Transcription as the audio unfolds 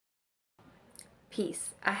Peace.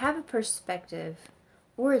 I have a perspective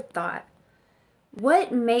or a thought.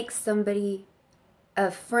 What makes somebody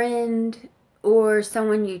a friend or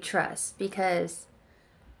someone you trust? Because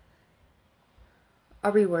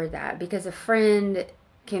I'll reword that. Because a friend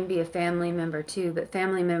can be a family member too, but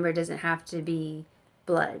family member doesn't have to be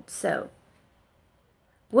blood. So,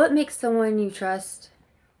 what makes someone you trust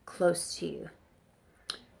close to you?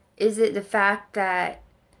 Is it the fact that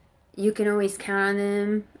you can always count on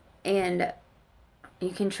them and you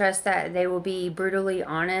can trust that they will be brutally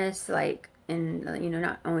honest, like, and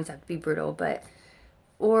not always have to be brutal, but,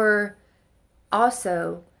 or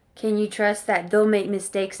also, can you trust that they'll make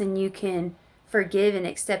mistakes and you can forgive and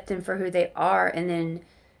accept them for who they are and then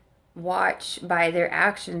watch by their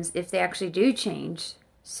actions if they actually do change?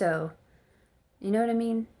 So, you know what I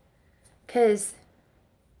mean? Because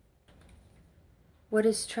what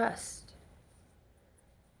is trust?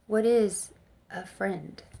 What is a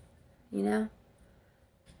friend? You know?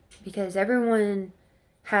 Because everyone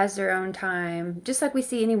has their own time, just like we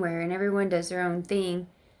see anywhere, and everyone does their own thing.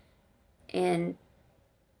 And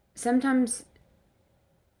sometimes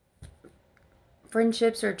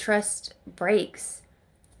friendships or trust breaks,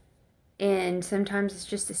 and sometimes it's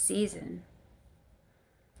just a season.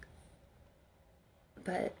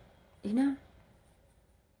 But,